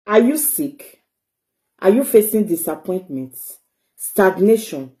Are you sick? Are you facing disappointments,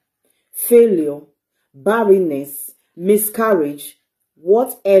 stagnation, failure, barrenness, miscarriage,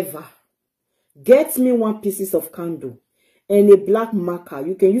 whatever? Get me one piece of candle and a black marker.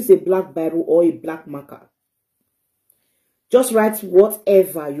 You can use a black Bible or a black marker. Just write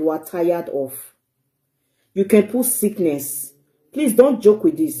whatever you are tired of. You can put sickness. Please don't joke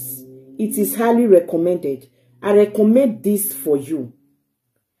with this. It is highly recommended. I recommend this for you.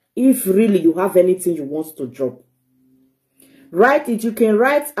 If really you have anything you want to drop, write it. You can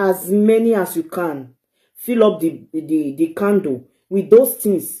write as many as you can. Fill up the candle with those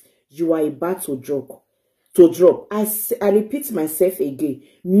things you are about to drop. I repeat myself again.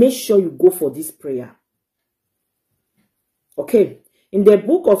 Make sure you go for this prayer. Okay. In the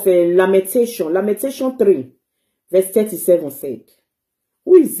book of Lamentation 3, verse 37 said,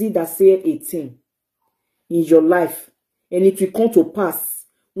 who is it that said 18 in your life, and it will come to pass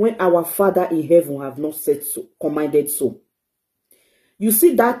when our Father in heaven have not said so, commanded so? You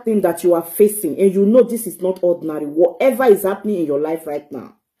see that thing that you are facing, and you know this is not ordinary. Whatever is happening in your life right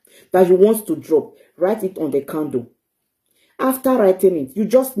now that you want to drop, write it on the candle. After writing it, you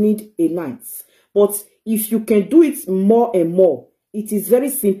just need a night. But if you can do it more and more, it is very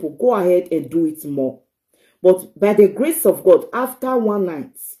simple. Go ahead and do it more. But by the grace of God, after one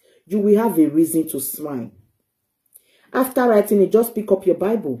night, you will have a reason to smile. After writing it, just pick up your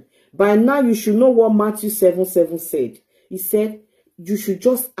Bible. By now, you should know what Matthew 7:7 said. He said, you should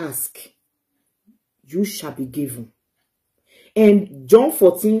just ask. You shall be given. And John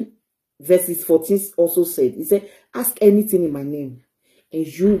 14, verses 14 also said, he said, ask anything in my name, and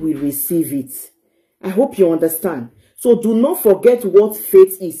you will receive it. I hope you understand. So do not forget what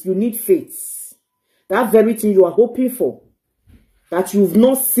faith is. You need faith. That very thing you are hoping for, that you've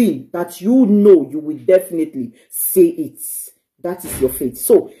not seen, that you know, you will definitely say it. That is your faith.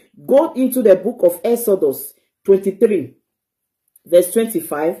 So go into the book of Exodus 23, verse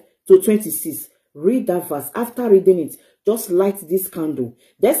 25 to 26. Read that verse. After reading it, just light this candle.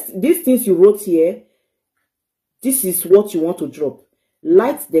 These things you wrote here, this is what you want to drop.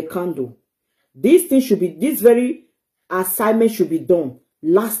 Light the candle. This very assignment should be done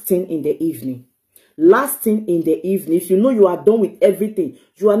last thing in the evening. Last thing in the evening. If you know you are done with everything,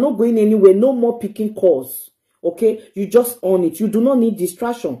 you are not going anywhere, no more picking calls. Okay? You just on it. You do not need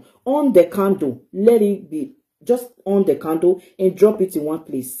distraction. On the candle. Let it be. Just on the candle and drop it in one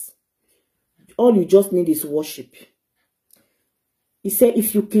place. All you just need is worship. He said,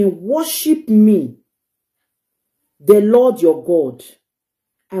 if you can worship me, the Lord your God,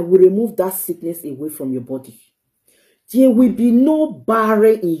 I will remove that sickness away from your body. There will be no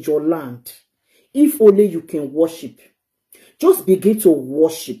barren in your land. If only you can worship. Just begin to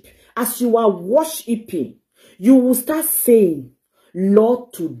worship. As you are worshiping, you will start saying,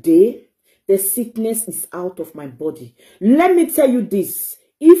 Lord, today, the sickness is out of my body. Let me tell you this.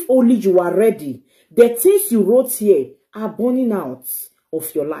 If only you are ready, the things you wrote here are burning out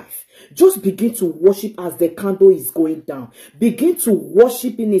of your life. Just begin to worship as the candle is going down. Begin to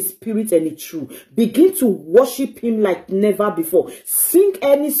worship in His spirit and in truth. Begin to worship Him like never before. Sing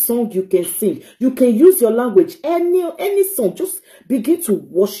any song you can sing. You can use your language, any song. Just begin to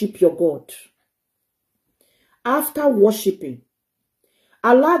worship your God. After worshiping,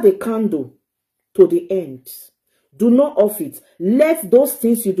 allow the candle to the end. Do not off it. Let those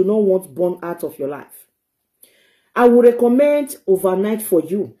things you do not want burn out of your life. I will recommend overnight for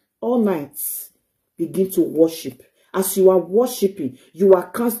you. All nights, begin to worship. As you are worshiping, you are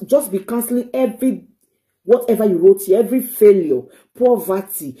just be canceling whatever you wrote here, every failure,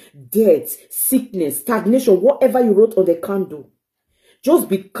 poverty, death, sickness, stagnation, whatever you wrote on the candle. Just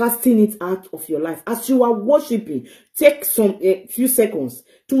be casting it out of your life. As you are worshiping, take a few seconds.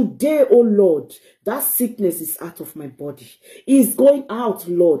 Today, oh Lord, that sickness is out of my body. It's going out,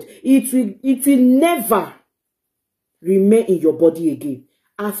 Lord. It will never remain in your body again.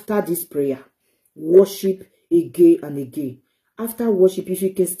 After this prayer, worship again and again. After worship, if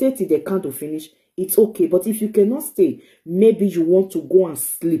you can stay till the candle finish, it's okay. But if you cannot stay, maybe you want to go and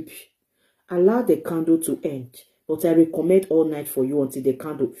sleep. Allow the candle to end. But I recommend all night for you until the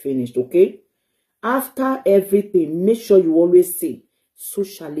candle finished, okay? After everything, make sure you always say, so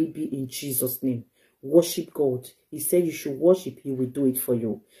shall it be in Jesus' name. Worship God. He said you should worship. He will do it for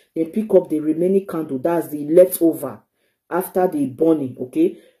you. Then pick up the remaining candle. That's the leftover after the burning,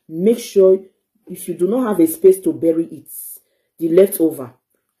 okay? Make sure if you do not have a space to bury it, the leftover,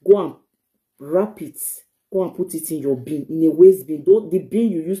 go and wrap it. Go and put it in your bin, in a waste bin. The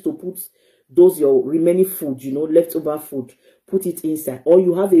bin you used to put your remaining food, leftover food, put it inside. Or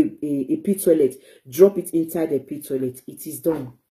you have a pit toilet, drop it inside the pit toilet. It is done.